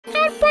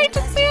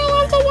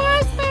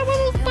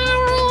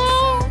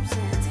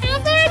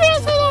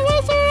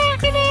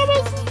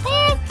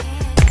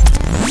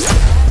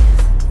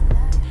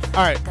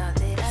Alright.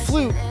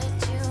 Flute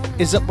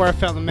is up where I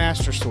found the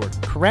Master Sword,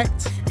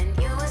 correct?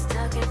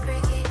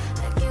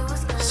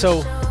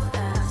 So,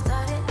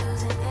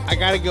 I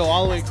gotta go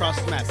all the way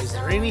across the map. Is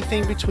there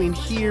anything between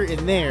here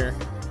and there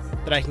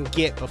that I can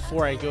get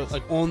before I go,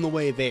 like, on the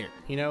way there,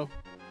 you know?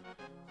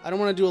 I don't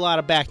want to do a lot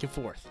of back and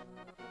forth.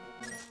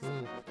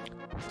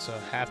 So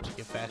I have to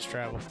get fast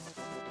travel.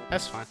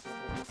 That's fine.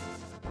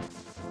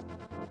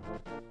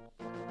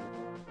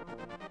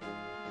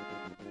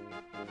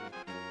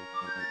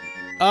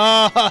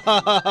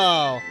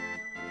 Oh!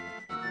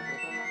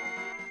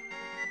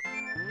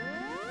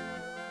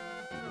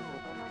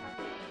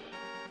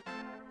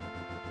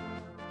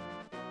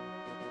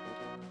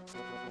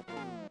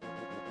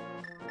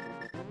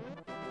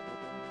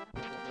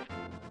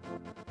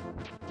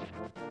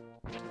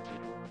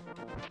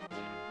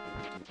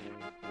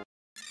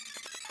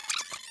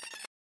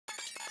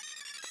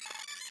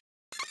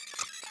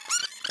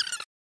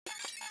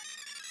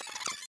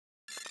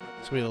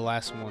 This will be the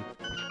last one.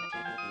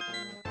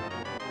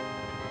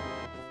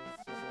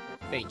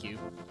 Thank you.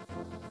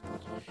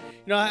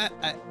 You know,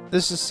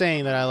 this is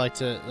saying that I like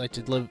to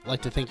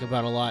think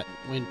about a lot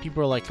when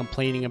people are like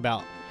complaining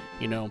about,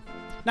 you know,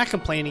 not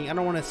complaining. I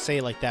don't want to say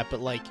it like that, but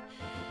like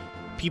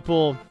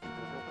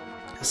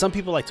some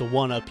people like to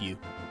one up you,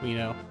 you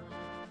know,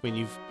 when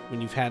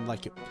you've had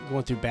like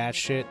going through bad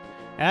shit.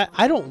 And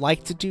I don't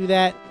like to do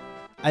that.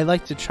 I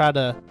like to try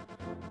to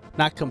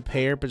not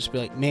compare, but just be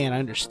like, man, I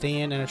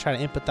understand, and I try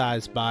to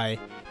empathize by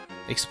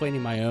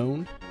explaining my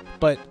own.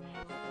 But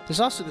there's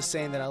also the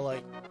saying that I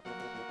like,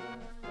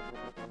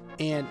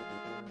 and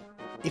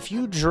if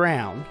you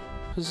drown,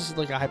 this is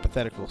like a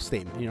hypothetical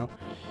statement, you know,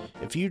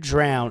 if you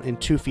drown in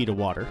 2 feet of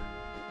water,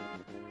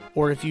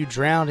 or if you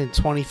drown in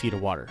 20 feet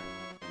of water,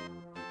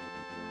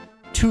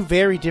 2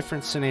 very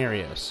different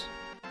scenarios,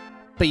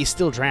 but you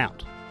still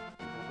drowned.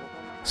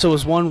 So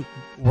is one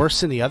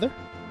worse than the other?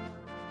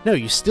 No,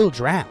 you still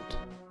drowned.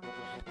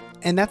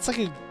 And that's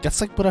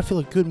like what I feel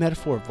a good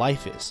metaphor of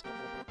life is.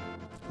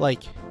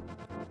 Like,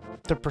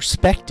 the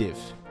perspective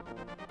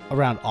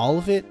around all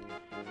of it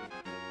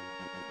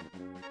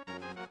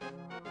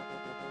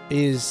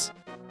is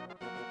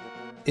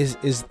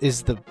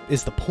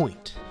the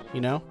point,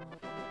 you know?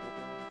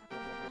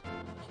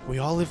 We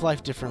all live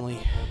life differently.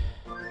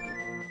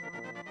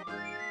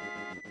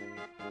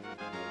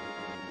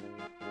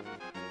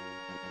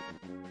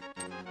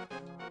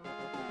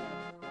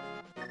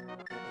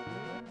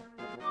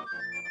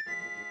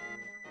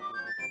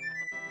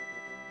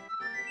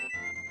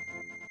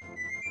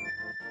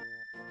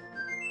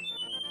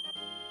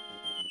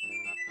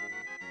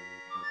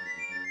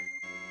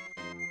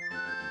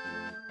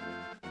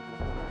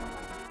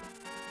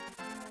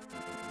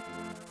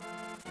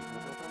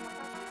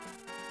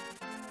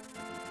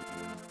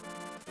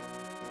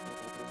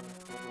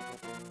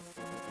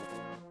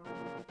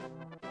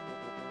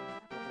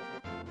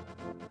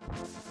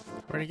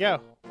 Where'd he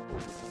go?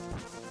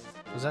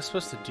 Was I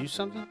supposed to do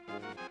something?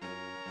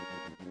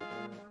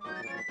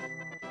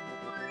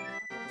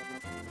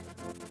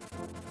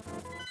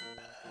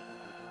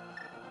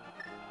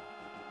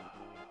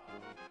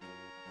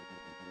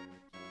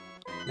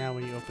 Now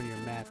when you open your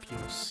map,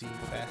 you'll see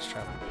fast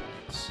travel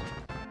points.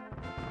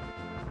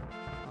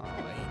 Oh,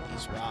 I hate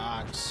these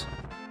rocks.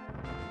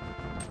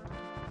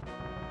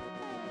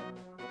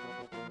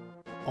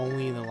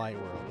 Only in the light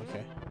world,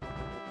 okay.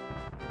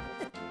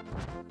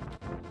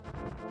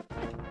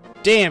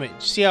 Damn it!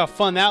 See how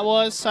fun that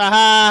was? Ha ha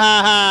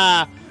ha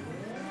ha!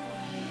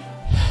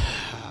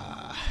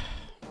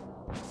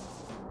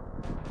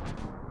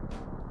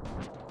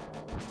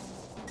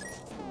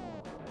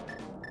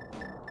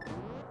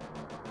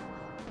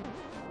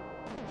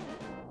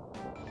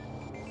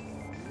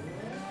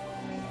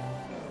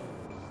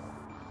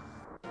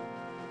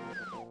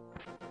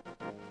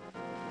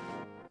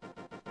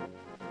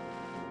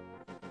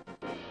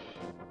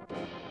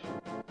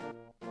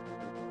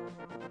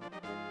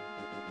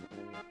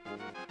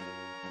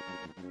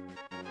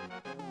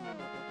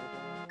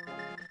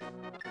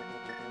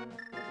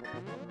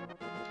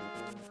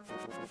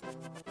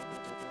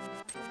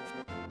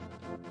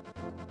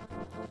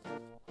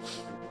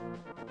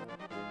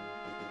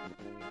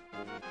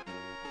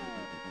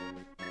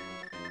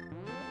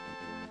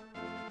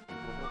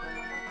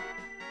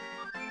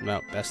 No,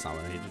 that's not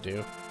what I need to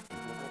do.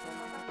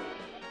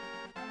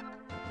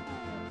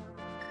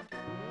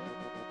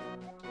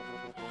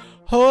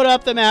 Hold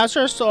up the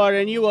Master Sword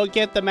and you will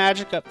get the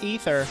magic of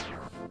ether.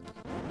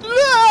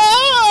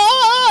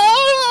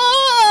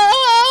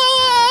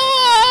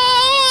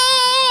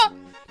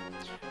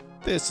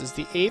 This is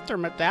the Aether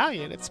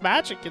Medallion. Its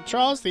magic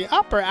controls the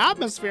upper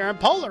atmosphere and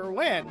polar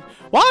wind.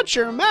 Watch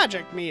your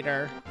magic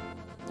meter.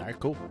 Alright,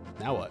 cool.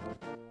 Now what?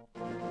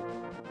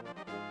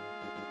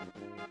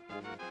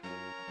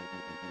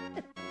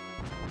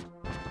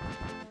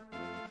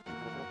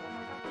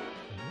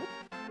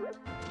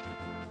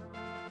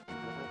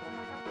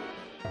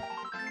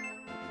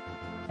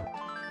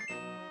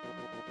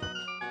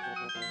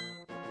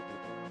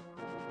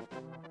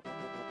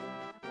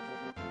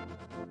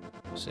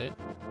 That's it.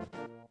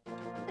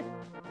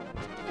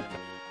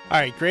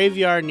 Alright,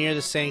 graveyard near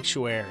the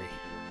sanctuary.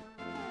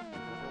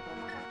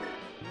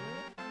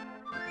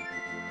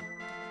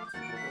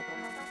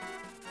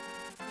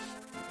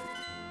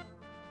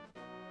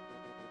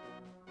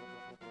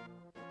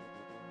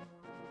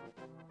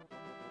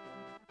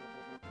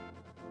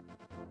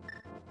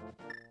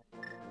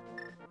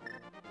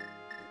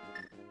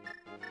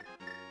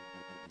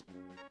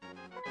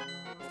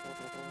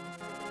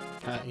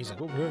 He's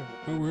like, over here,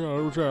 over here,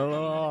 over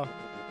here.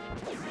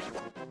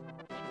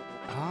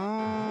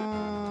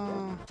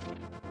 Ah.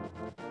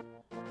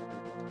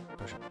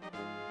 Push it.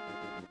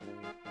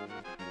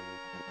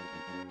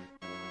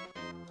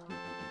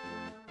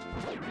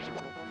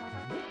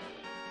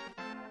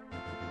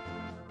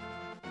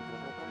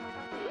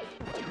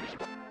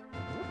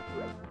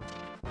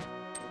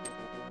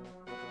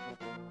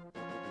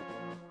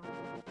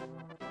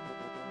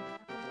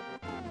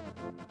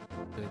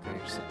 To the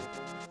grave site.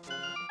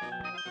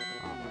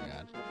 Oh my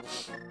god.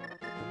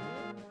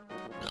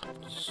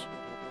 Just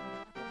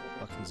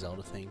fucking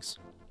Zelda things.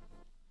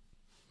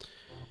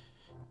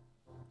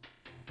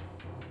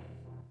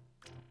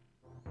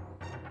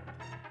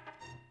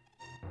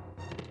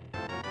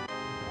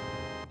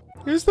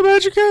 Here's the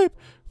magic cape!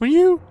 When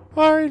you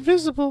are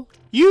invisible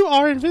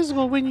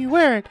when you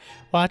wear it.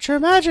 Watch your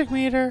magic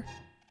meter.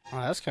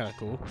 Oh, that's kind of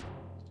cool.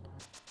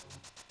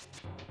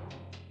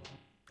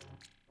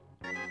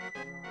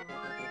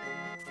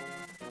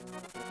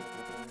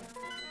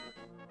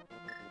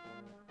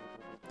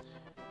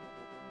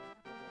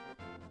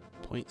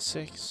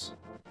 .6.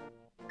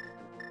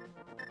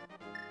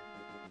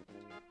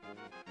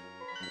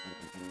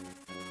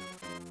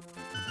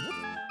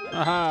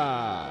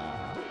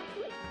 Aha!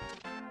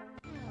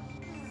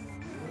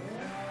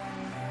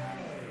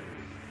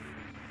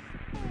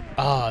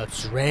 Oh,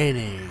 it's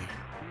raining.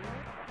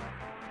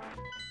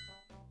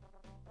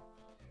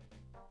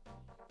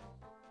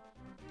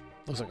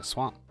 Looks like a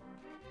swamp.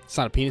 It's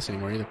not a penis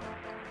anymore either.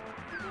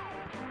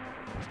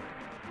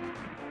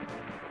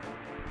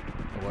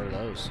 But what are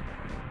those?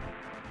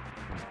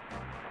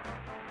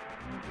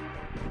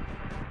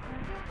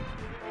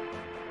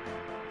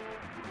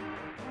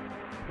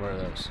 What are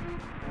those?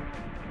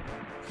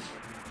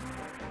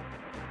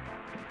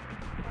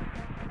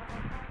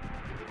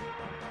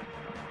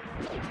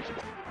 I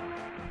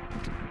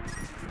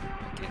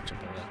can't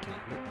jump over that, can I?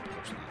 Nope, of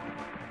course not.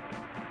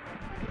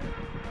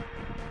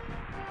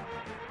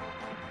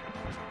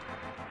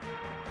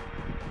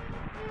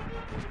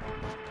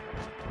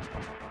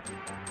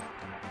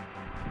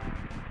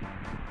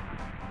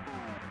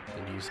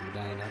 Can use some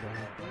dying out on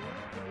it.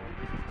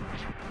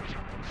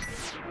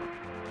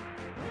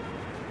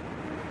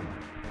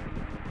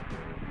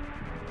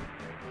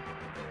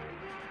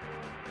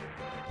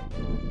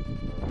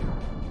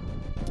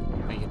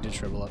 Make it did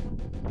shrivel up.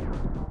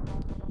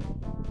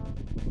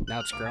 Now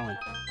it's growing.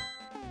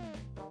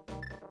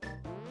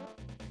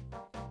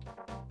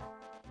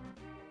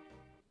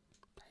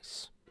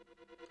 Nice.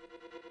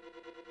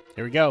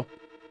 Here we go.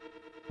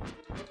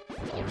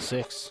 Level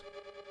 6.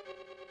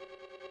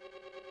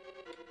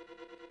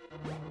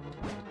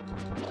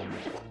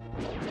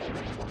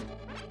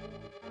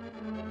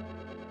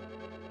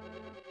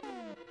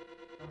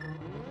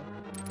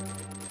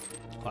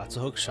 Lots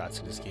of hook shots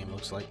in this game,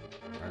 looks like.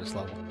 Or this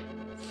level.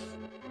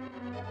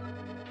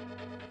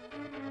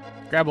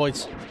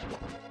 Graboids.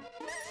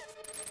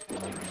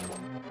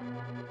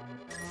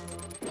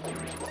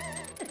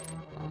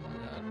 Oh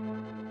my god.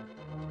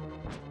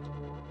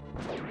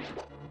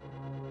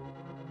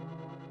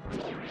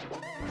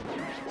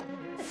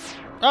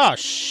 Oh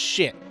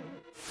shit.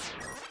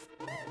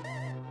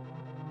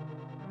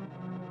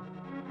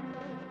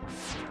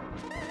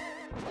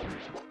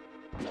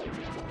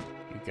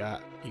 You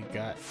got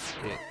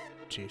it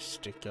to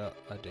stick up.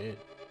 I did.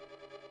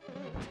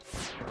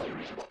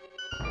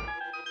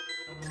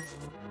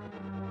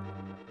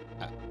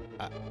 I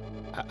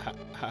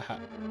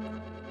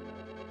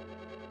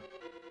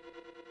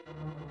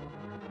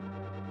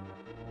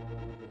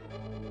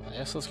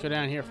guess let's go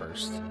down here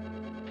first.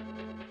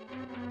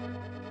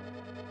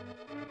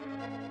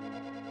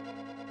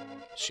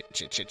 Shit.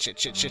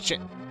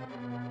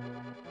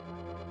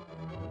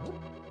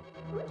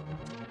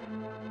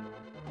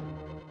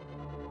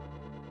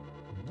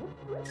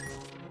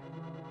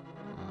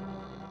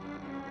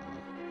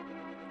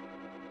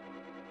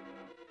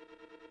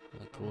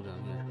 Really cool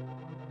down here.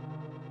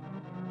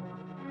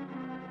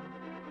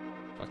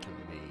 Fucking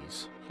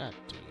maze. God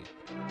dang it.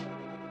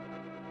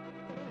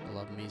 I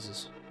love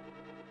mazes.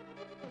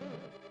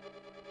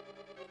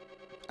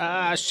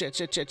 Ah, shit.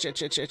 Ah!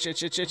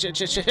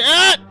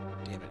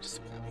 Damn it,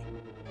 still got me.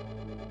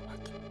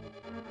 Fuck.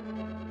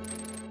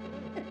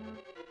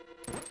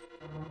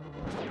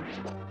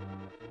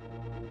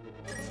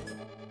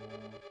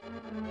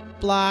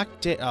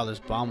 Blocked it. Oh, there's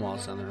bomb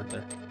walls down there right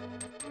there.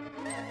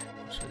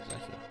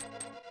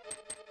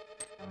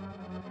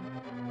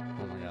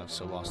 Oh my god, I'm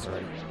so lost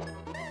already.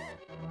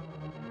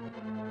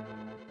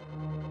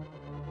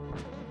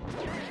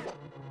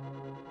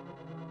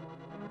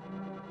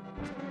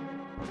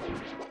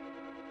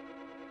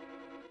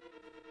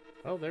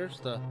 Oh, there's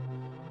the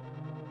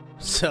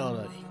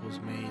Zelda equals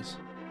maze.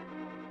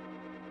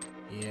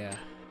 Yeah.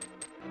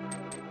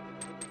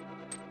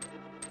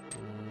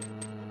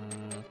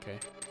 Okay.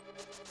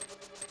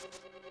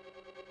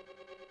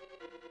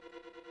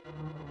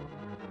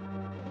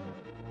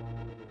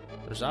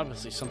 There's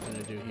obviously something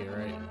to do here,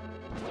 right?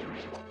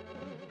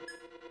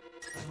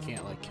 I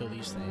can't, like, kill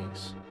these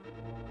things.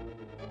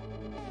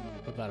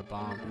 What about a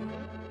bomb?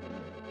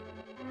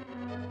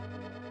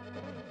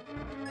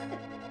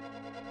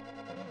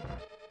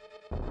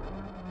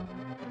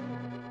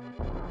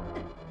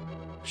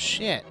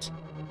 Shit.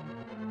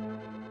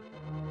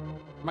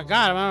 My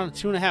god, I'm on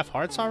 2.5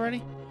 hearts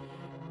already?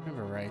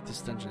 Remember, right,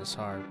 this dungeon is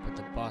hard, but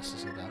the boss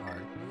isn't that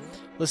hard.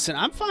 Listen,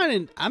 I'm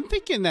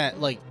thinking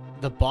that, like,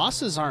 the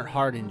bosses aren't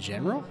hard in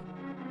general.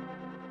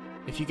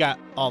 If you got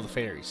all the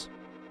fairies.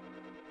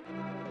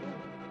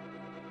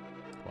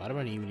 Why do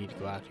I even need to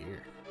go out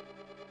here?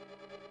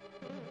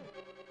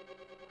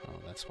 Oh,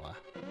 that's why.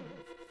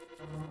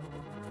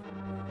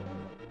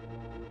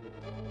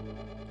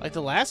 Like,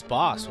 the last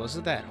boss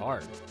wasn't that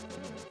hard.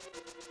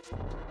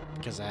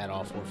 Because I had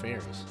all 4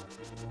 fairies.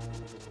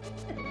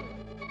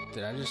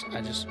 Did I just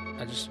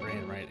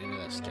ran right into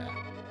that sky.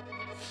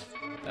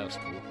 That was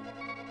cool.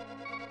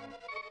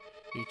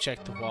 You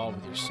check the wall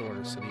with your sword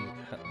and said,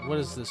 what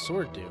does the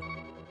sword do?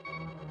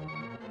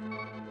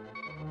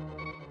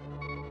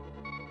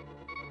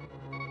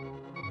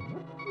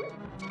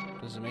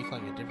 Does it make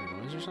like a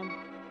different noise or something?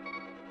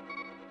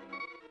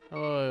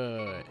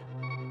 Oh, wait.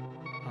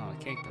 Oh, I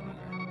can't go in there.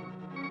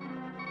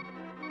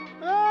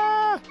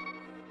 Ah!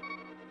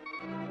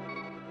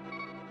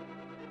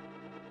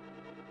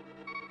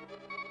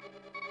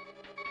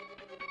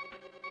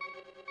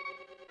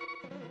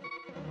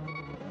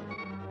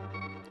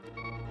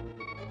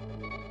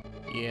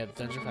 Yeah, the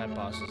Dungeon 5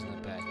 boss is in the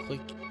back.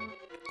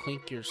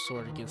 Clink your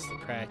sword against the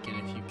crack, and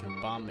if you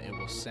can bomb it, it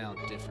will sound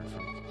different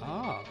from...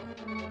 Oh.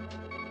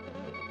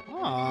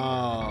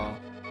 Oh.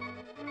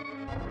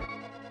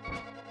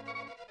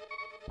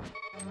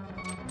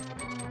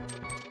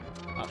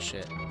 Oh,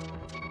 shit.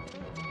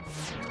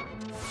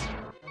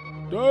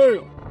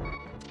 Damn!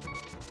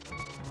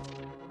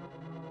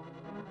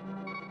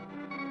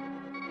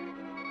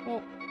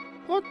 Well,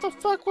 what the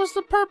fuck was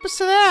the purpose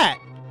of that?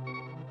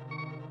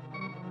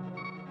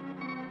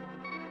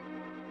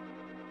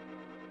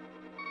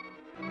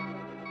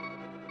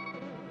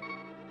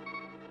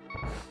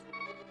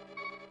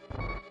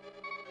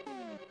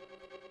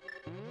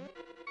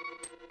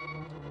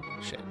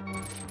 Shit.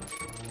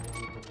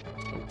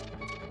 Oh.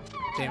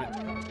 Damn it.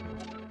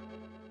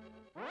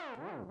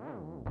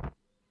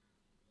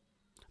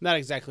 Not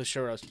exactly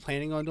sure what I was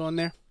planning on doing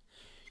there.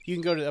 You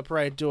can go to the upper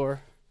right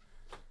door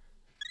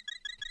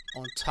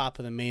on top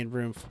of the main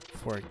room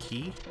for a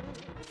key.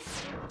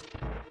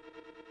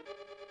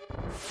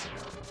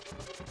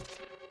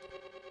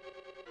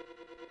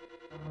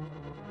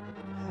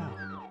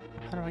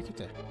 How do I get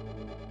there?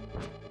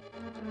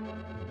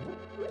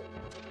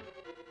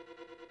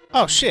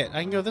 Oh shit,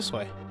 I can go this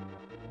way.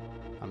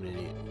 I'm an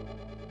idiot.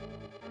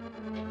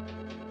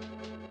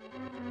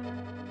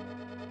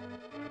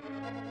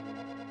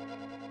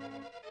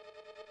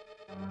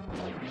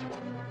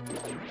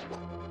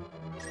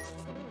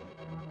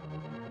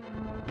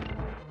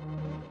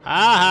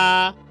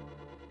 Haha!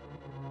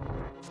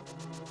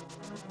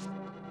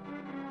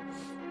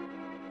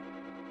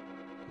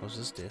 What's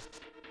this do?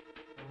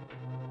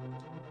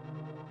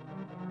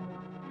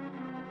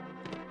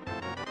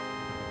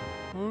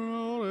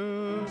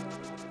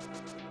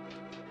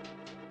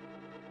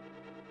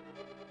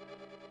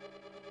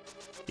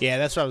 Yeah,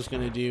 that's what I was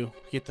gonna do.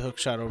 Get the hook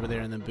shot over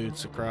there and then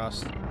boots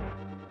across.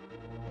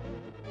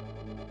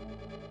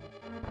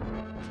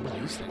 What are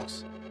these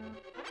things?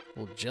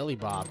 Little jelly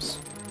bobs.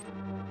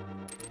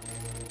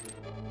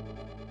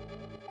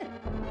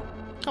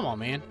 Come on,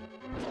 man.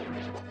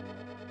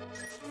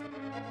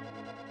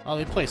 Oh,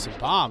 they play some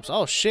bombs.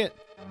 Oh, shit.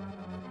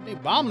 They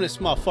bombing this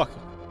motherfucker.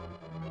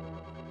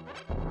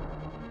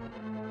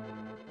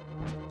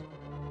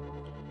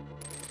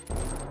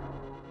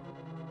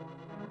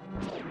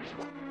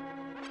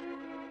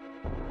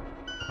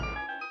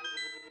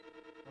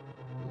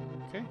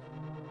 Okay.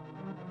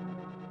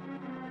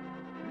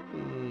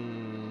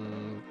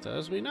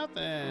 Does me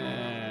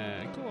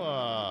nothing. Cool.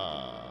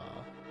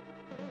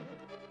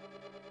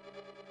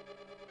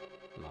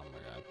 Oh my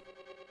god.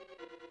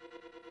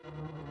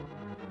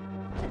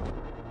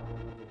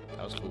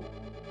 That was cool.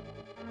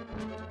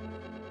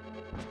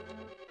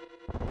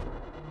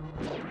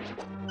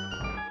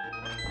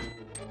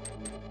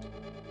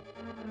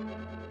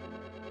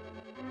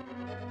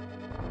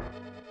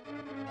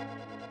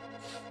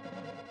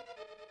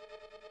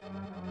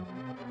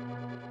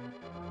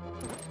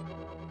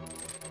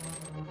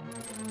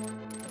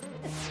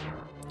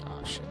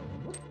 Oh shit.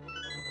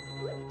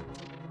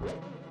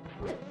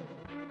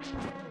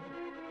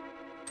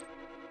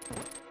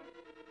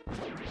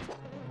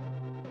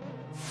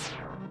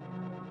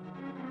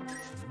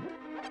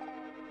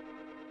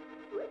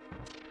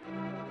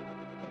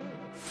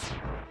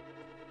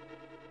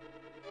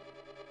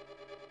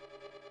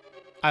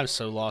 I'm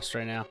so lost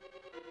right now.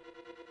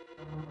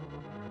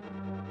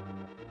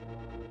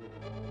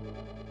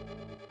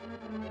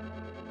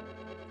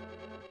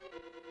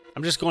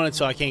 I'm just going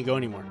until I can't go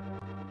anymore.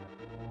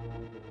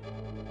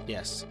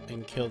 Yes,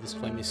 and kill this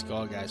flaming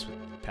skull guys with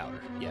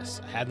powder. Yes,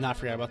 I have not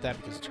forgot about that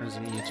because it turns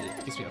me into,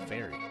 it gives me a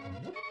fairy.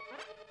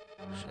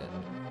 Shit.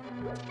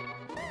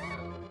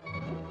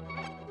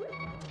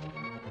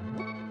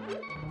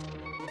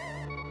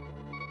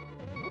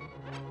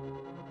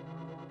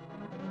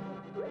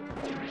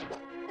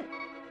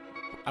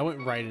 I went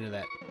right into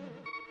that.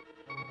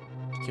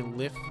 You can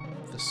lift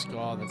the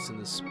skull that's in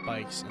the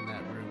spikes in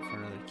that room for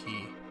another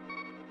key.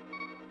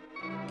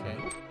 Okay.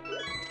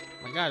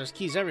 Oh my god, there's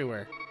keys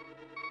everywhere.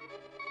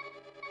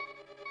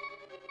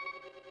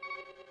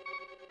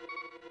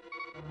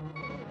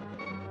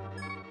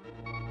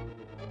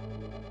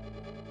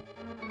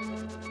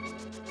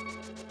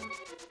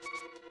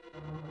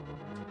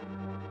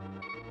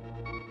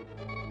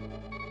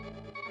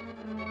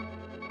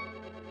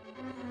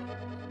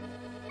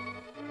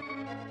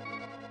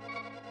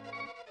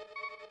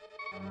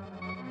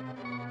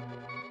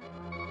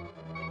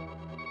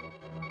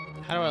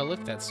 How do I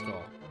lift that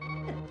skull?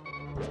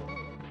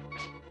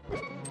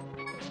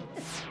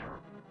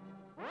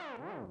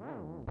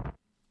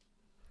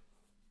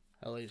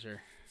 A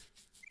laser.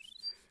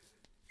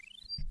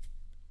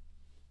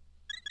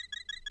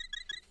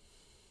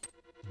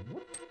 Damn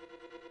it.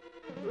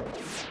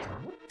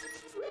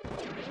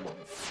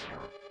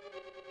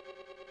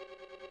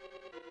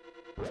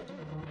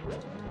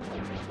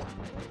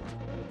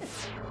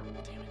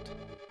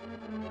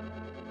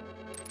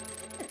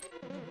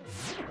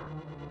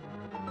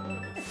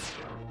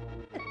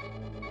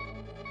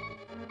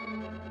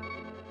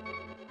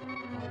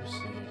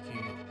 Obviously, I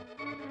can't.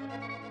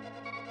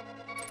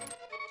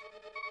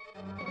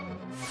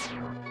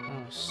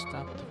 Oh,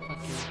 stop the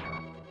fucking.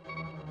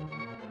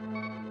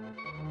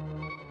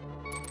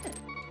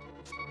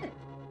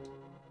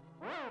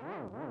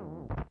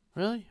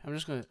 Really? I'm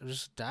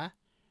just die?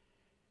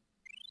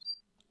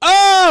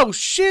 Oh,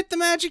 shit, the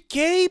magic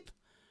cape!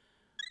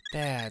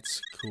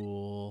 That's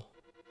cool.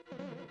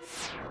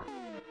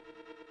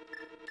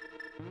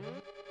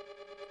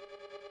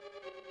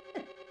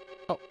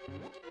 Oh.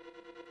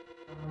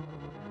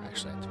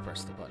 Actually, I have to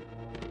press the button.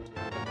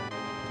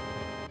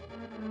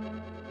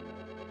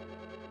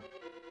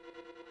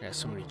 I got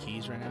so many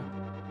keys right now.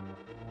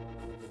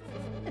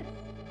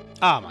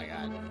 Oh my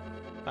god.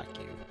 Fuck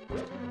you.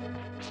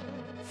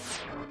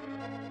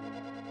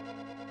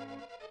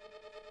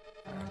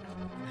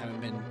 I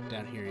haven't been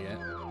down here yet.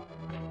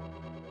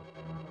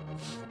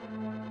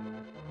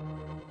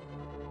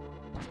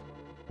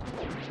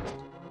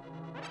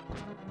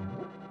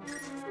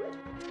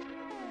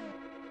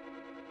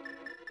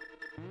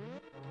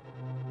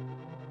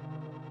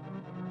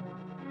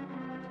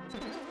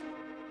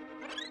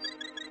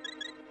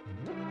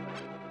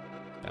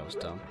 That was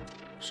dumb.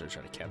 Should have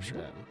tried to capture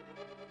that one.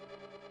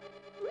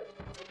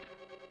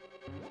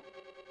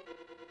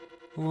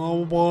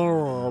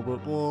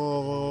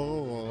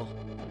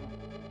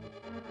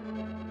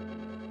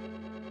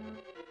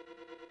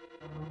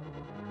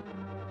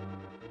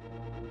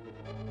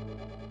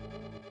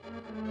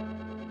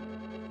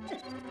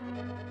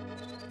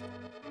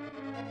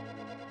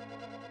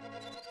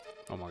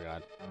 Oh my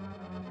god.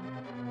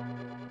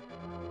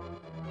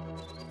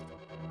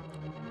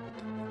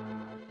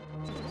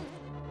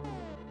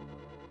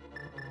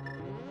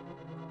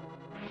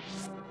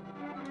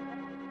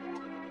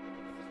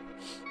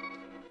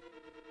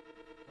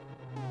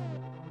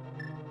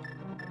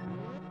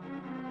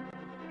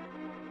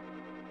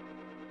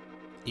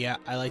 Yeah,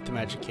 I like the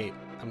magic cape.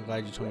 I'm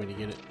glad you told me to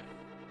get it.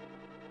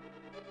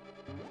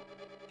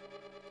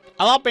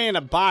 I love being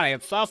a body.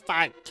 It's so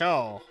fucking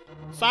cool.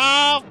 So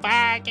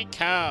fucking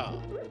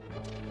cool.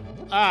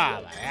 Oh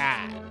my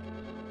god.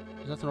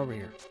 There's nothing over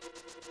here.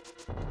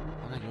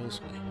 Why not go this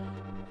way?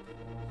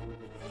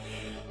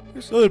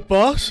 There's another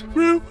boss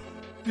room?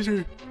 Is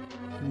there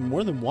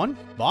more than one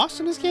boss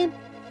in this game?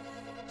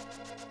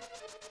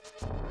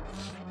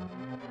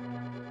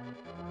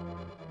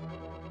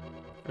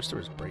 First there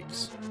was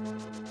breaks.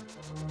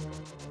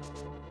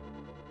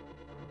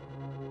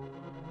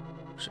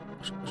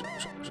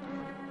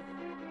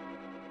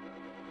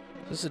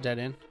 Is this a dead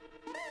end?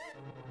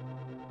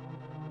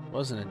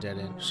 Wasn't a dead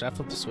end. Should I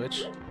flip the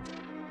switch?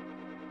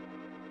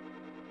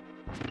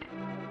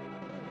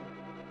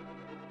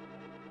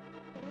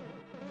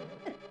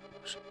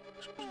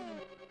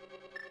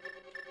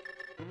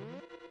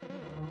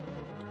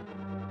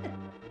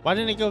 Why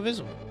didn't it go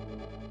visible?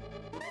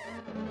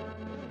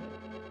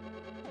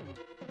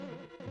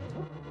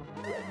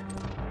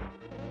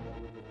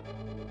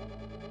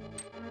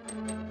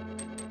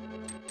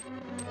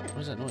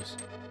 What is that noise?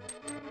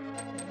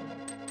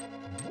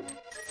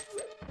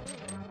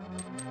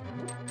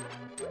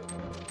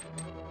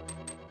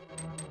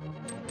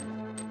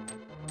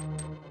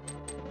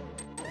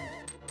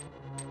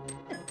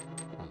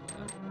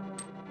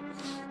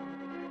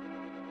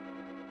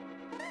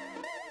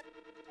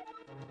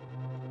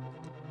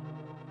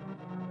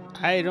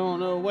 I don't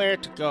know where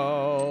to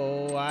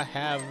go. I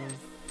have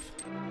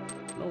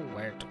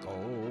nowhere to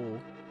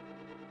go.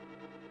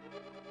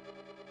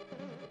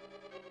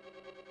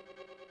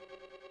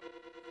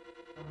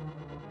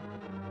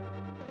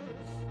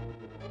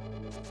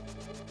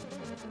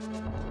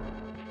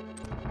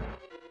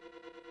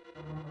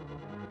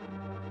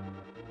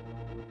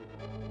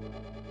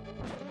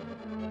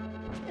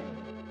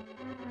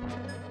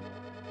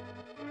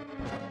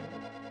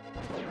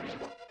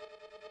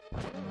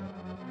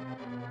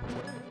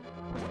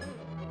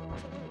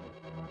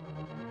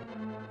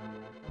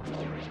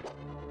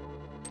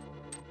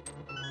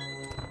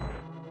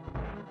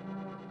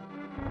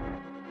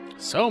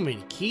 So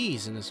many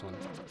keys in this one.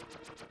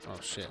 Oh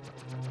shit.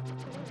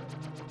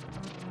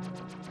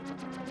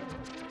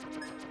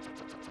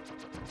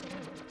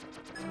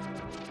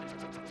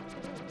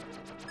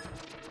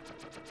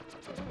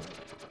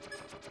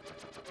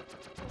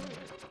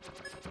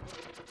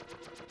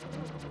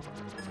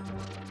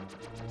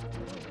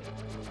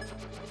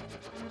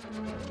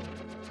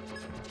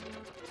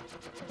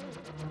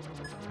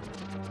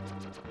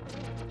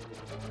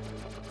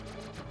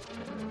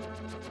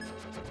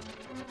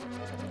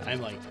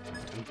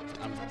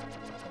 I'm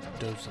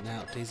dozing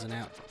out, dazing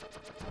out.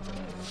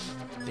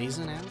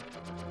 Dazing out?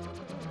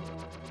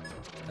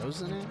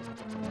 Dozing out?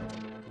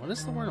 What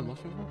is the word I'm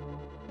looking for?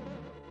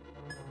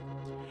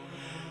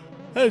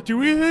 Hey,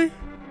 do anything?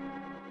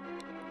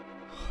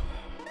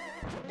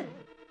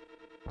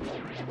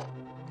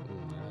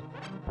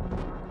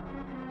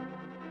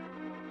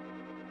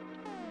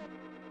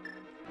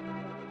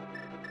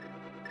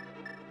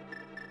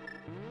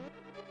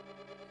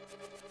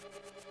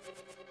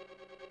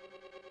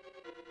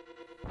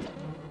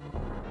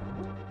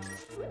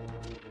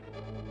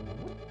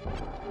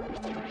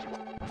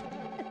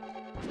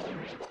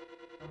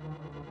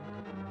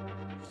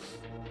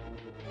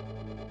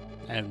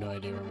 I have no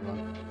idea where I'm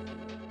going.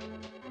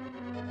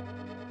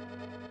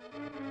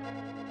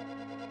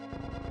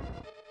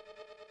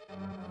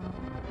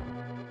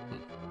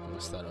 I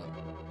messed that up.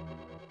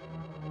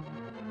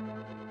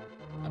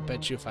 I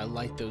bet you if I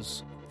light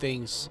those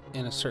things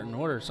in a certain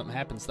order, something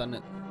happens, doesn't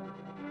it?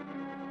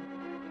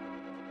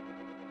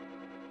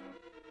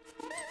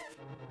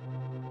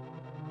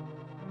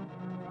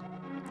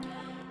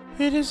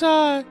 It is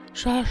I,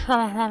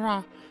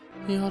 the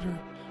Elder.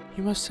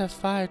 You must have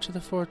fire to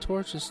the 4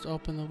 torches to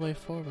open the way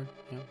forward.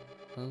 Yeah,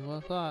 that's what I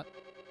thought.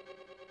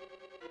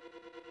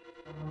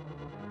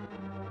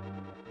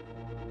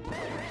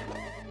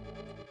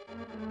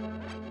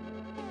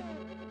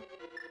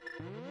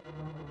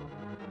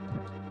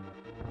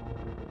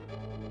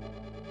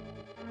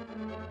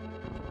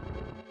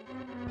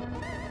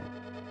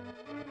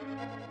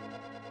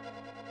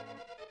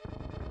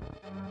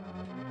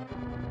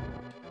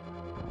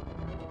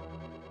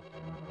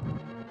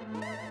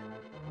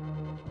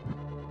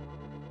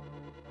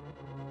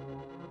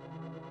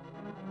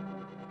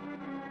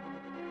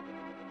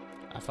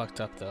 I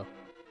fucked up though.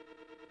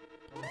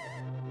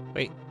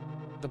 Wait,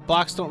 the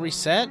blocks don't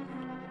reset?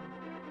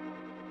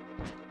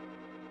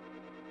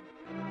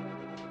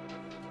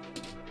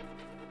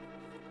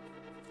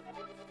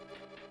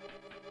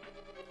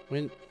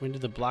 When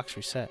did the blocks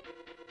reset?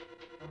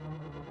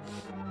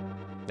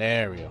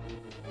 There we go.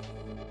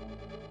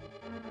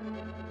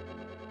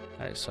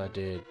 Alright, so I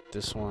did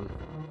this one.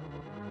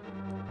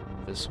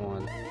 This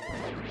one.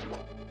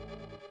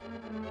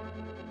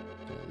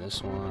 Did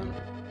this one.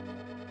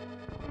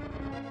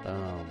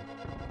 Boom.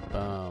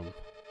 Boom.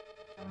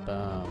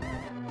 Boom.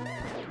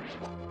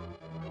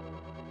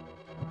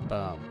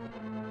 Boom.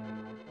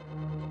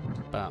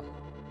 Boom.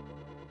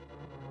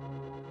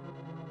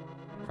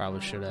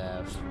 Probably should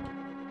have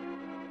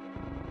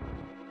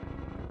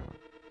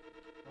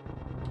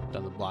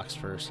done the blocks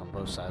first on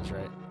both sides,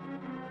 right?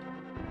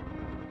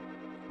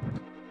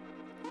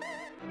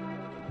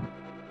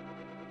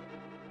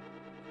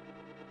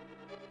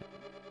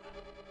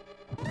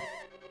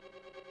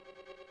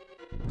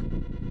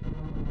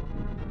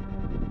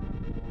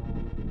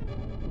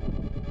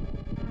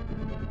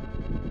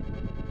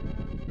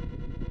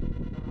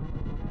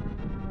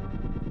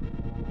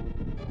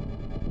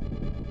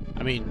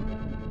 I mean,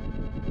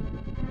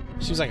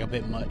 seems like a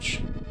bit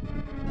much.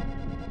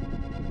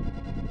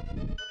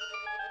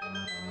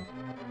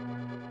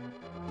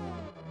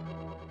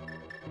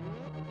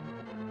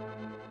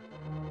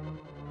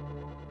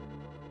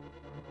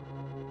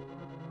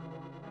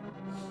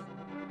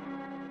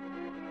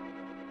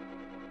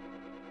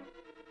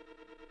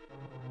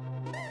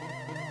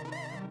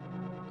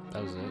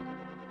 That was it.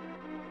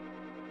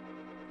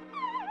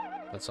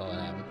 That's all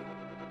that happened.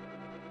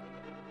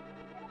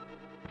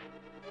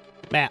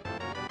 Map.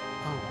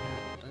 Oh,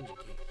 dungeon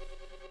key.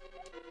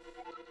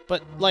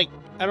 But like,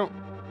 I don't.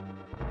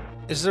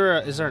 Is there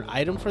an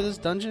item for this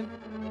dungeon?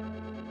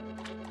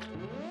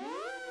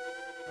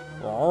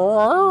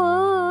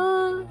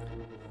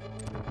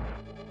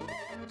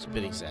 It's a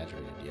bit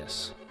exaggerated,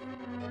 yes.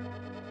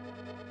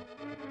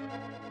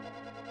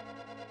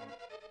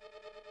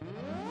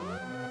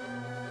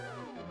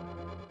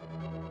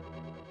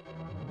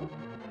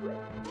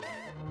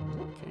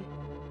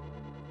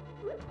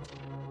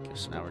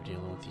 So now we're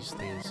dealing with these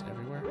things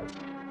everywhere.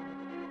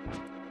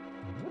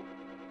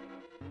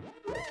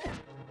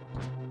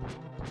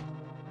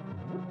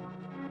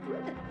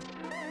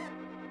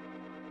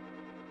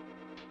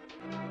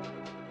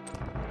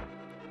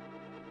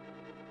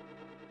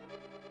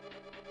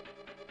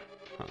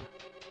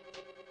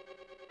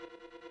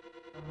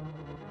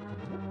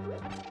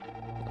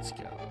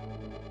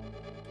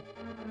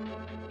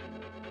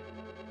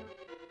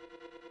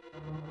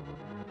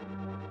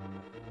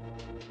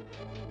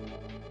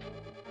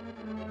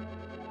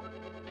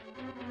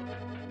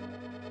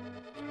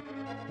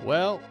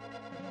 Well,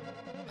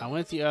 I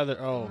went the other...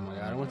 Oh my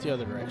god, I went the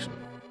other direction.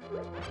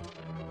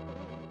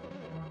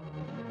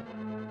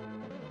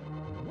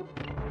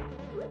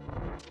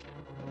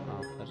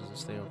 Oh, that doesn't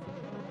stay open.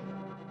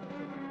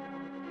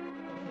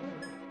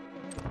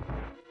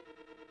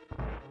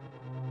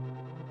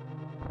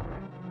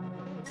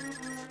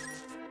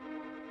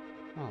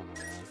 Oh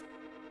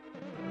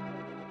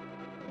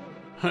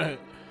my god.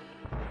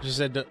 Just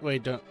said,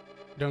 wait, don't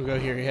go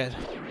here yet.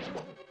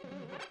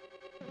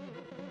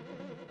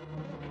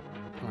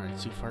 Alright,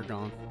 too far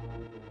gone.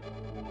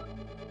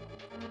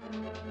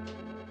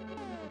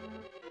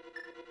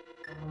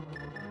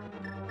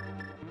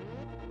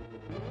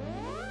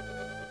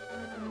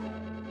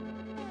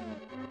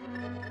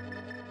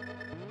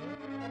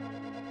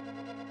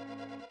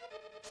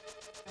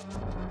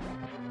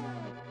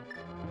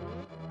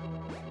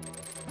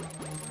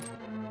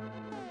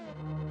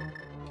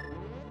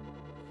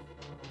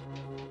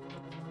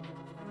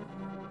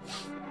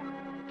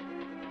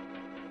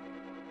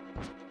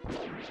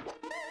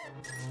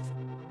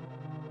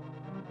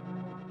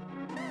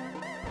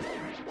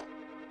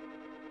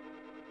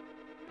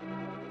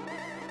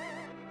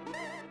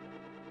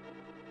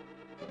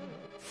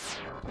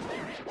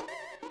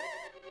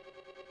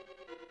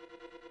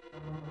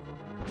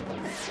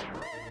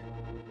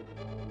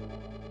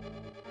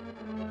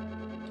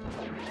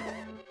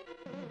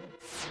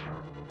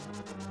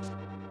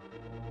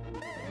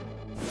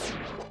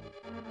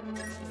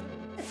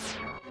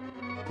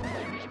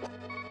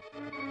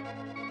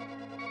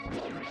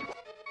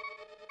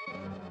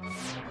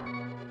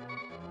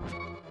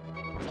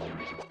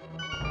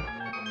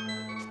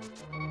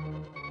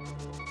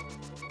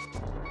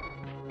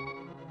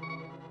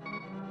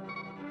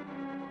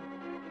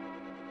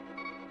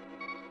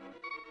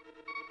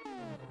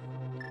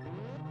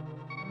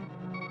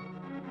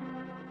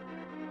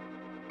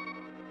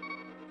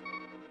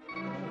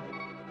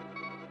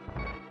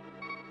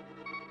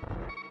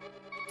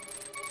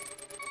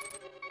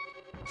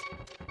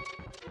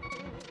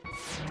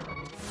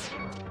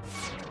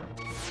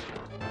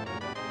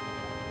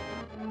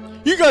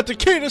 You got the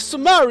key to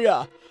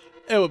Samaria!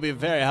 It will be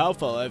very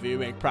helpful if you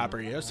make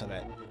proper use of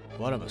it.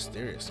 What a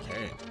mysterious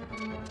key.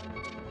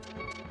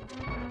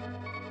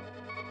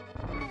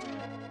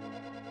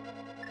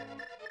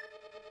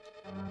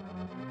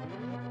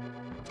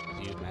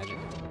 Use magic.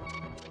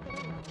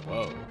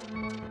 Whoa.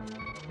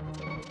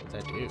 What'd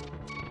that do?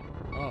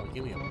 Oh,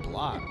 give me a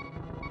block.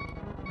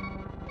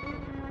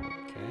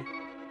 Okay.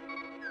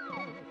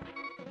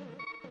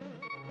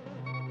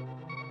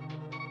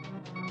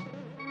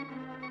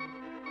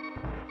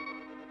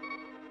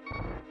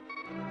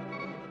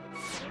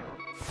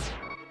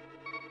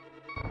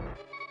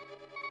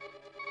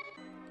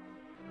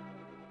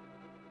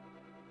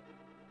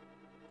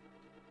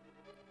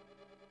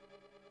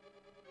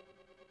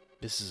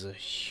 This is a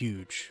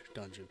huge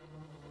dungeon.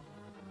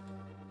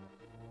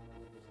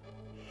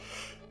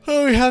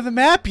 Oh, we have the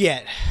map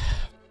yet.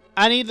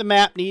 I need the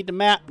map, need the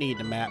map, need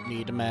the map,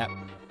 need the map.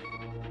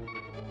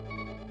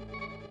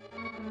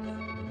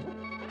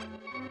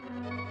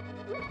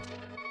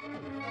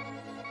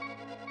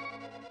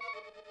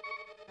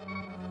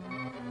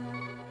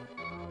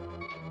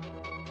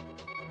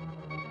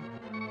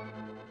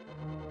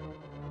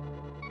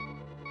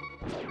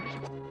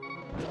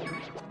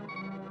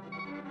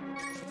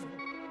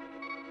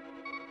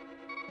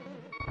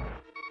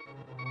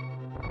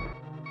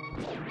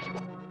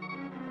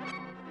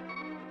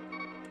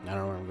 I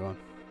don't know where I'm going.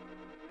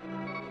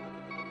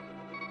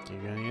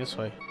 Keep going this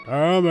way.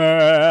 Damn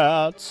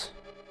it!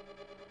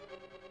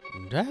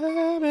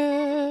 Damn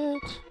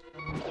it!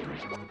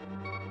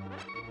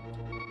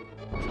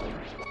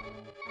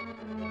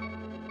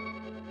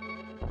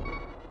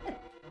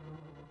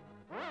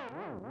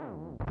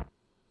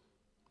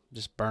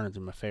 Just burning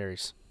through my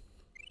fairies.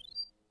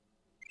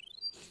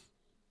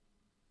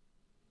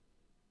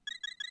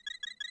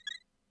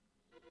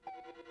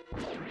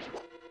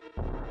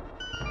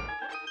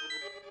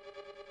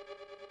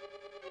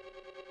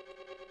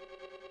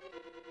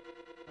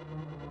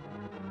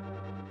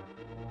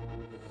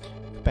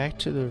 Back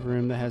to the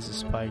room that has the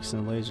spikes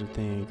and the laser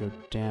thing and go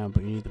down,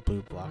 but you need the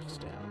blue blocks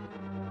down.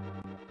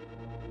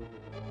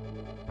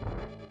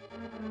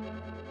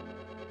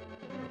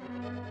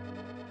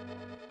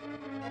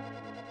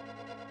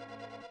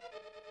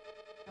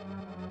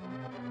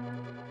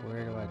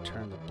 Where do I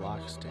turn the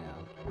blocks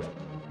down? I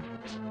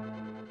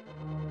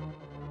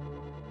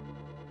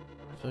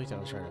feel like that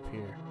was right up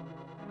here.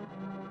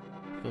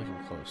 I feel like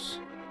I'm close.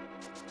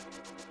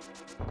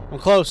 I'm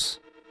close!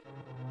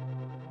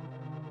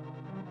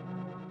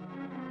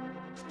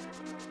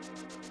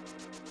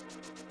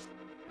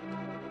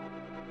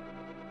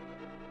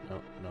 No,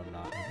 I'm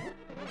not.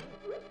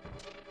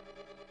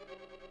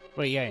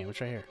 Wait, yeah, it's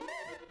right here.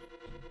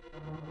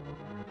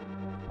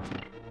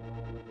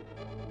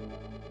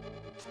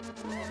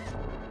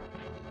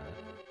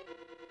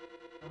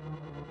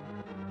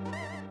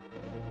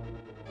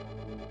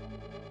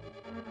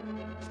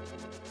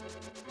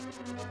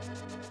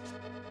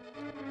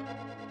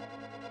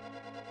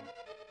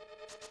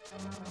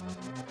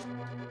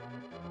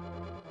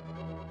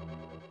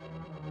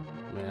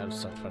 would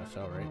suck if I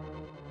fell, right?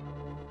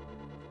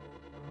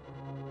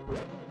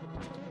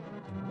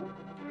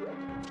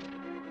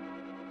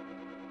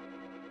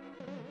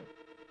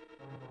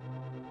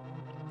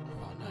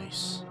 Oh,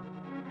 nice.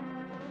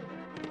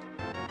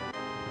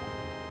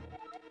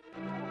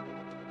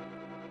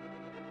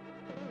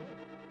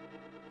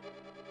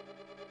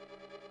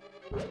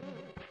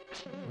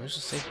 Where's a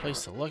safe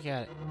place to look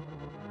at it?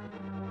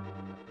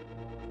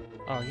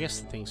 Oh, I guess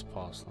the thing's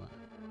paused.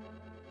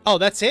 Oh,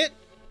 that's it?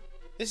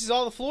 This is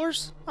all the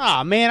floors?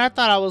 Aw, man, I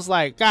thought I was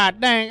like,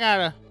 God dang,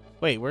 gotta...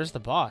 Wait, where's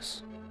the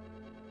boss?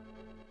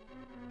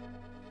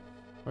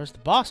 Where's the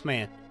boss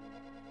man?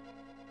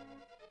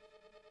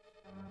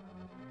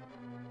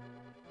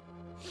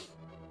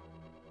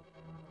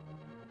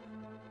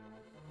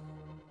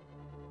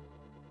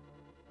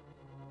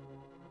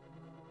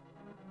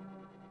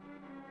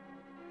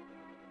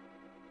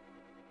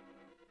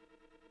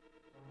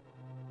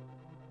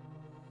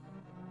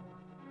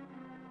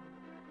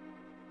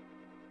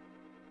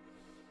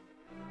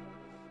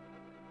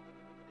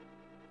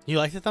 You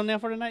like the thumbnail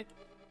for tonight?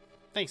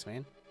 Thanks,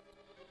 man.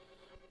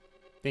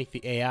 Thank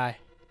the AI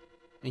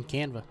in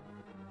Canva.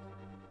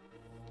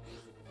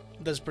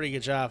 Does a pretty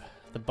good job.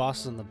 The boss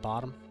is on the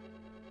bottom.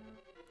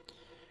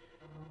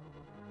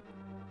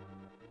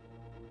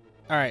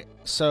 Alright,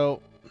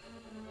 so...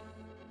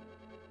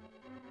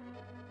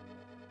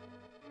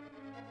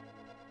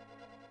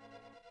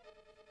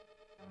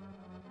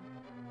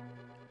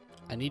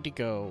 I need to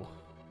go...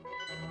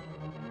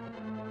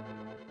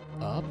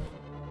 up?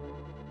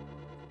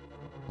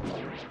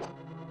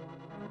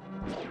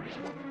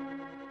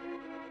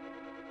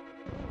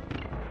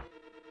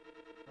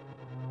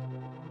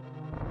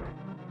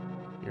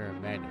 You're a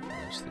magnet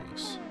for those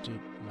things. Dude,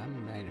 I'm a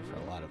magnet for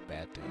a lot of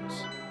bad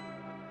things.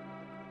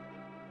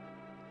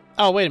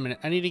 Oh, wait a minute.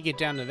 I need to get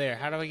down to there.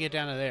 How do I get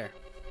down to there?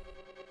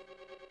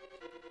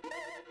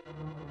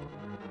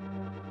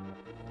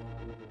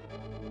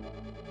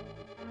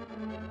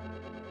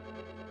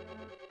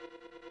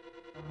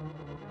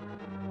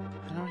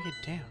 How do I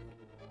get down?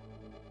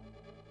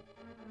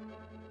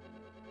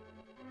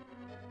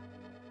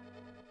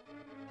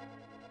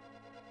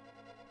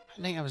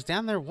 I think I was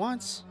down there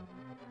once.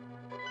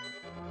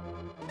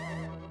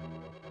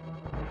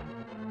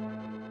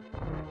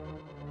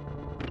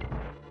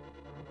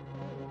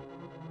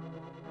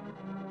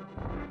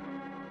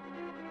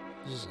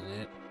 This isn't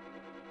it.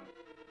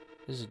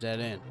 This is a dead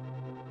end.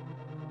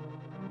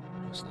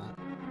 No, it's not.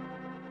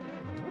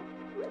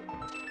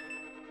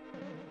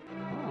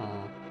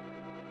 Oh.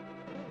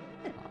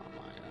 Oh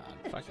my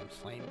god. Fucking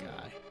flame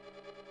guy.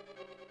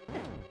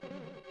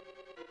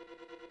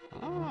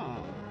 Oh.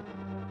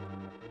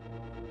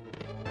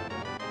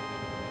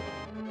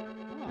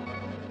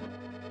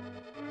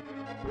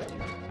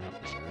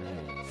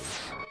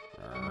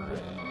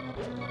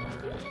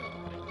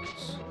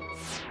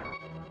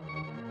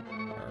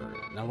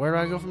 Now where do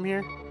I go from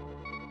here?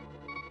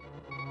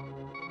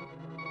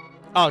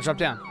 Oh, drop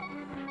down.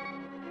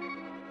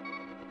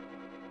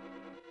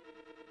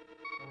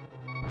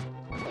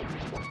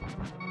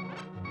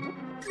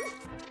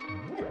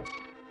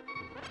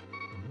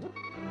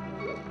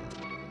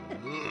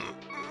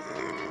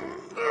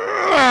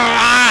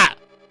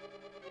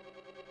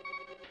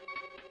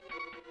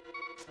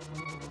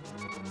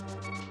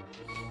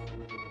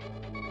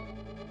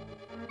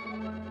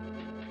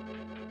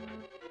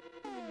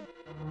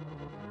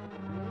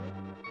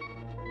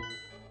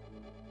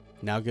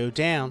 Now go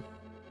down.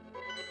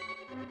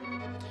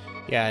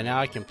 Yeah, now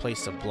I can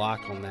place a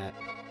block on that.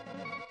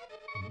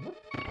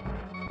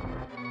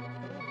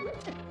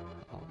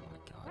 Oh my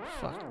god,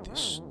 fuck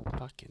this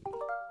fucking...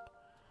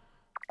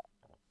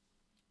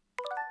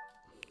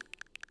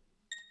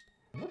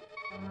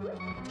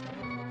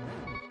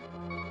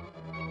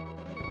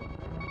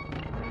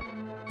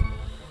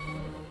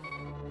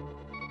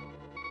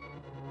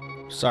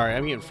 Sorry,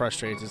 I'm getting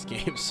frustrated with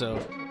this game, so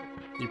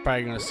you're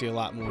probably going to see a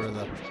lot more of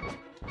the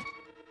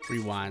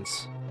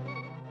rewinds.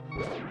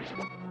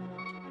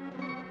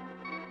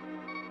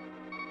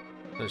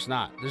 There's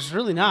not. There's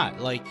really not.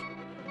 Like,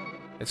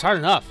 it's hard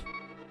enough.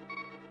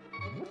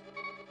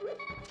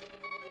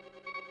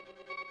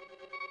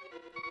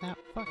 Now,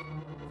 fuck.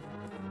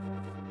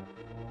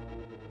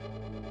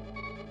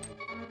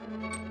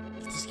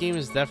 This game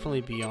is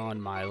definitely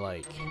beyond my,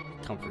 like,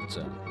 comfort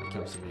zone when it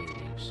comes to video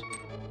games.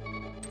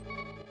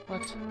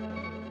 What?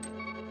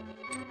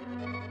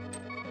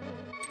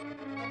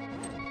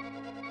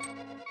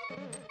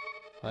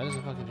 That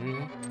doesn't fucking do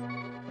anything.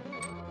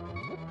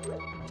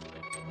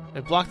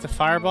 It blocked the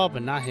fireball,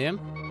 but not him.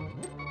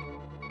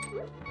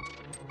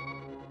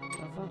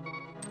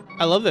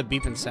 I love that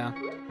beeping sound.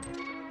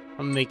 I'm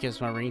gonna make it as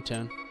my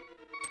ringtone.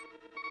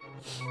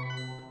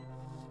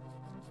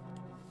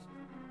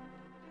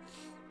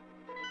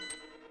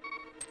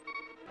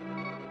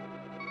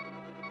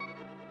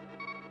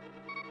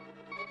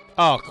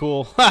 Oh,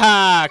 cool.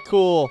 Haha,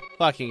 cool.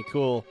 Fucking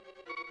cool.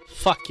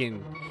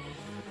 Fucking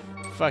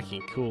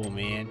cool,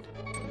 man.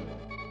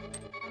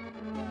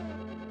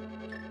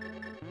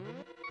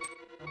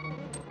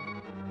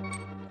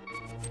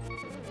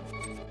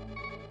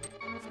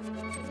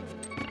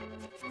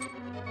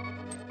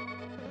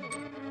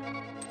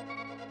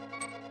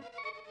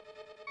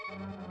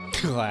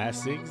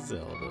 Classic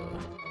Zelda.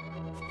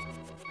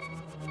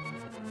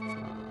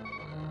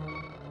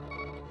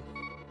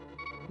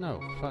 No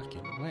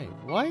fucking way.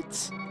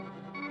 What?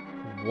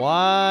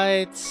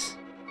 What?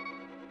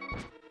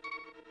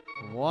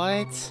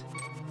 What?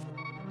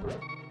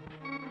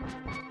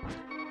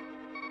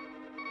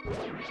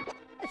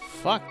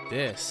 Fuck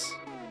this.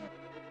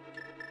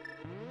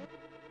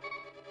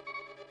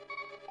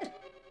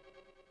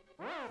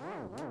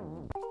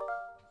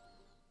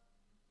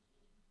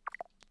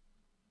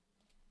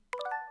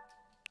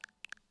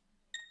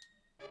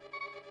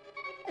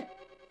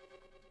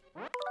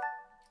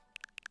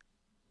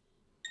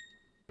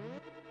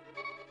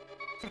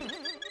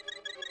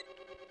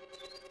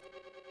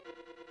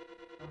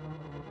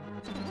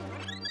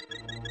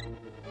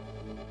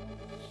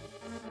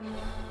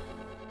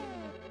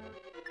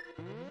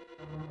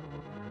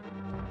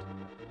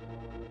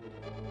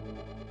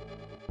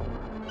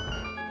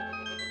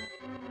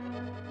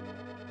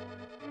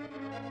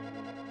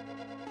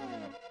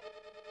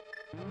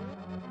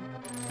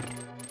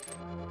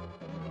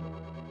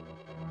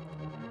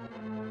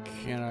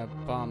 Can I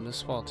bomb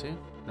this wall too?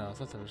 No, I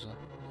thought there was a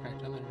crack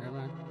down there. Never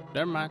mind.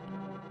 Never mind.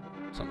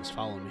 Something's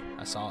following me.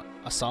 I saw it.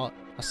 I saw it.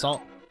 I saw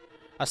it.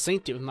 I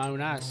seen it with my own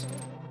eyes.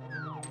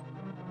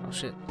 Oh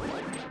shit.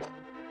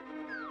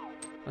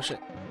 Oh shit.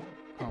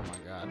 Oh my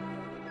god.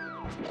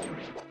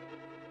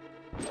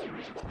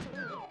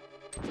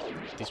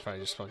 These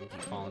probably just fucking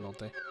keep falling, don't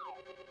they?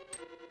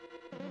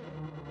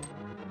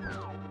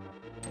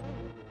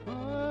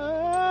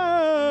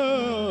 Oh!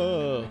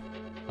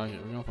 Okay,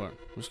 we're going for it.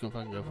 We're just gonna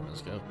fucking go for it.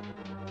 Let's go.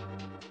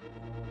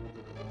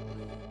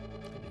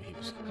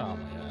 Oh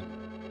my god.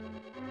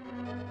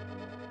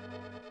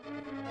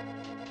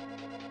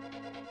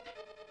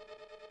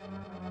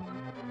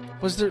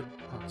 Was there?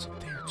 Oh, it's up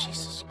there.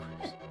 Jesus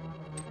Christ.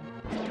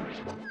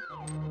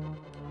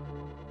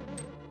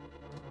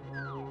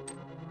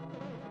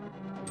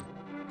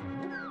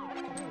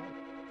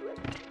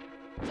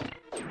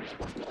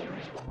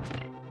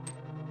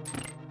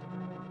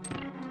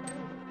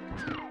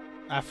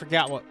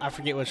 I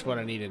forget which one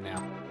I needed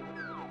now.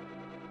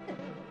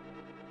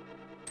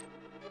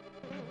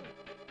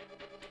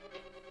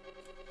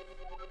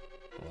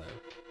 Whatever.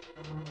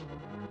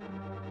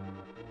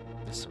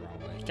 This is the wrong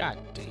way. God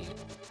damn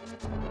it.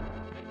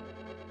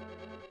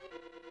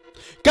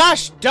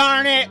 Gosh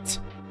darn it!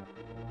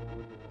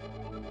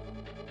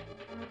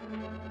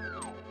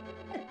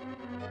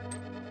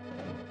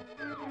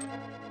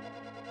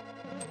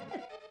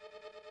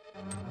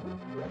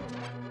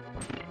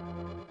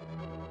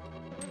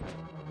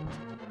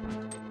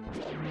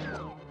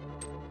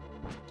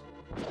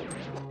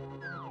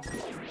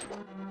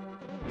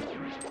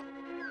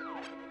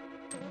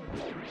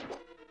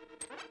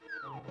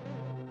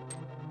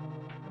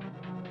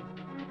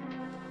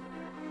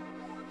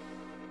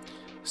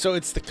 So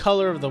it's the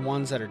color of the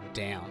ones that are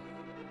down.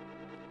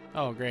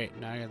 Oh, great.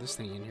 Now I got this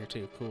thing in here,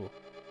 too. Cool.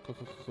 Cool,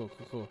 cool, cool,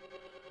 cool, cool.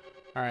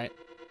 All right.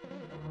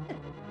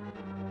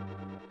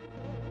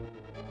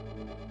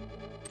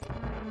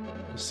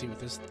 Let's see what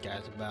this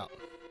guy's about.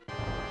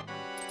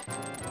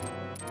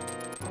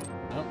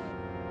 Oh,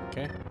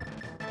 okay.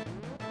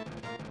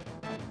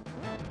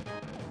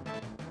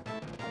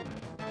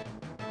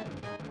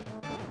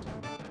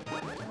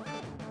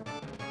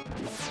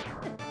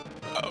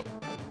 Oh.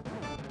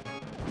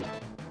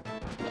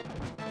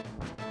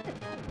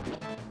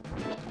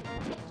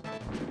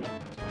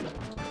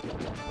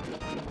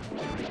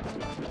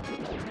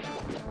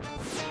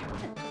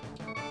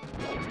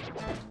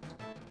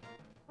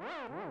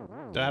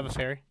 Do I have a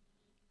fairy?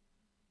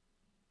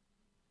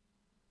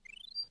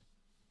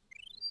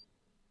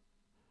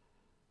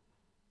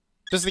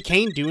 Does the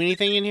cane do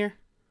anything in here?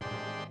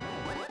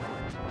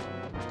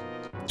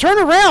 Turn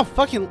around,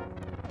 fucking... I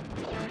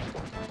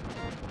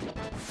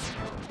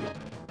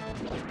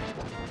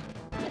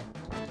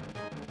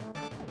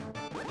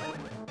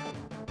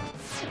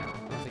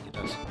don't think it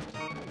does.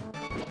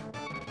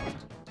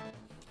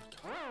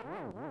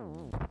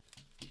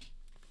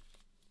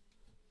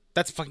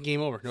 That's a fucking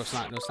game over. No, it's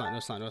not. No, it's not. No,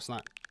 it's not. No, it's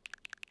not.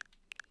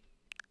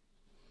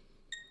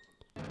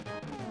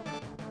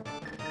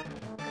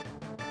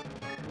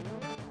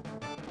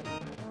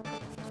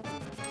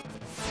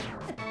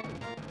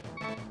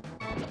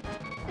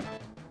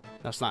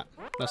 No, it's not.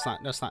 No, it's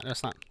not. No, it's not. No,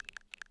 it's not.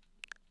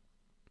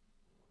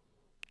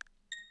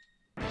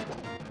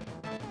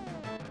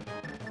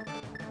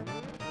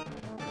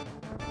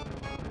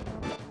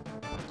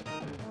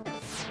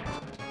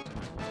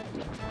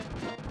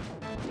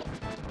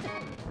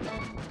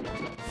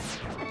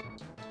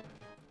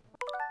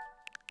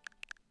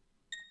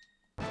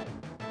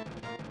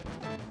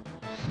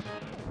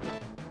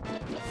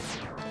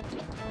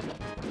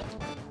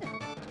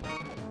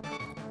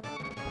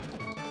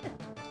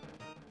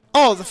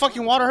 Oh, the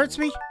fucking water hurts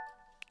me?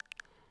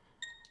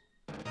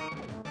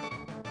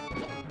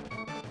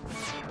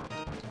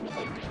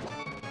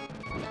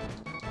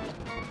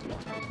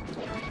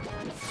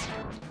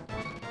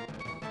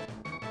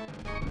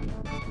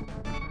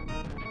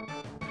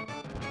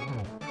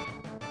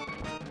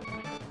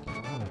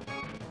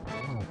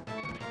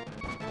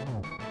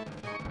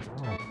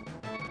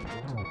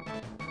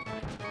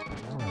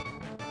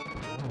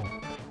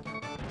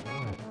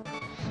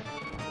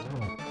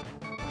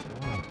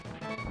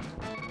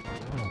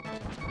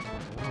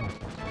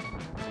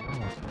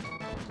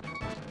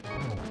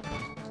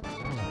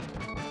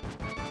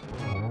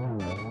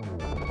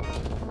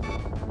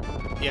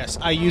 Yes,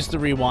 I use the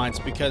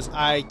rewinds because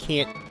I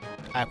can't.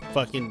 I'm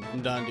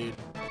done, dude.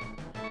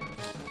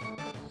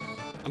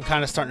 I'm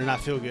kind of starting to not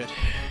feel good,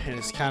 and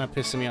it's kind of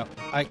pissing me off.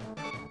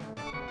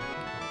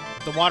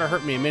 The water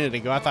hurt me a minute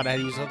ago. I thought I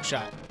had to use a hook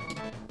shot.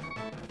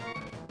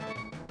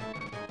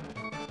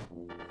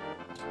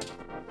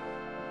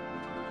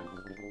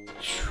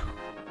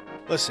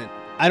 Listen,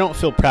 I don't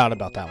feel proud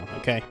about that one,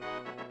 okay?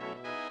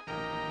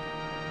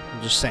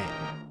 I'm just saying.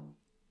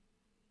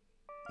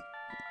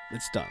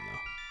 It's done,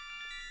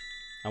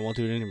 though. I won't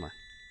do it anymore.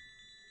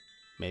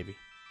 Maybe.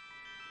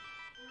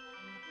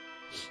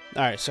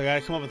 Alright, so I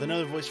gotta come up with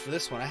another voice for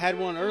this one. I had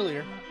one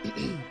earlier.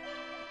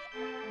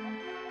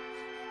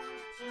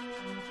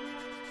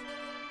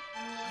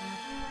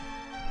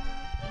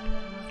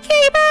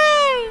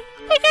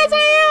 Because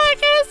I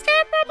can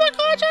escape from the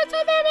clutches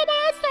of the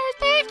monsters,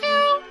 thank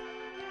you!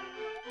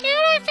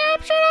 Can I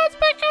capture us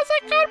because I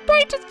could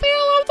break the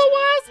seal of the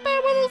wise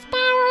man with his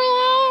power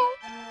alone?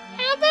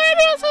 And then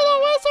using the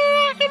wizard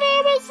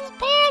Academic's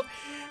path,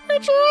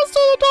 enter us to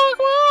the dark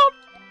world.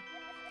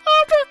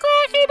 After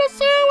cracking the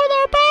seal with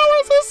our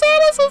powers, they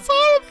set us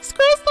inside of these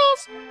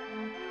crystals.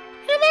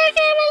 And they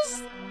gave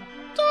us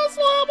to us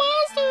little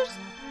monsters.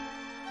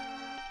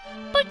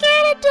 But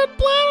Ganon didn't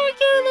plan on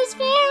getting this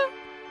far.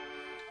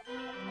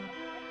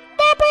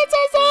 That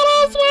Princess Zelda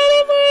is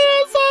waiting for you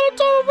inside of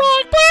King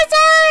Brog. Please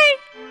hurry!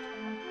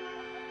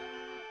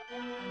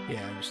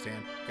 Yeah, I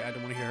understand. God, I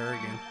don't want to hear her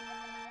again.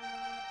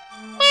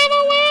 By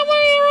the way, I'm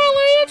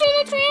related to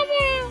the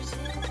travelers.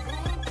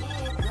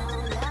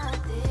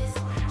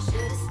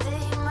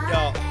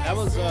 Y'all, that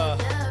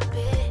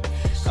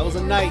was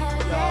a night,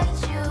 y'all.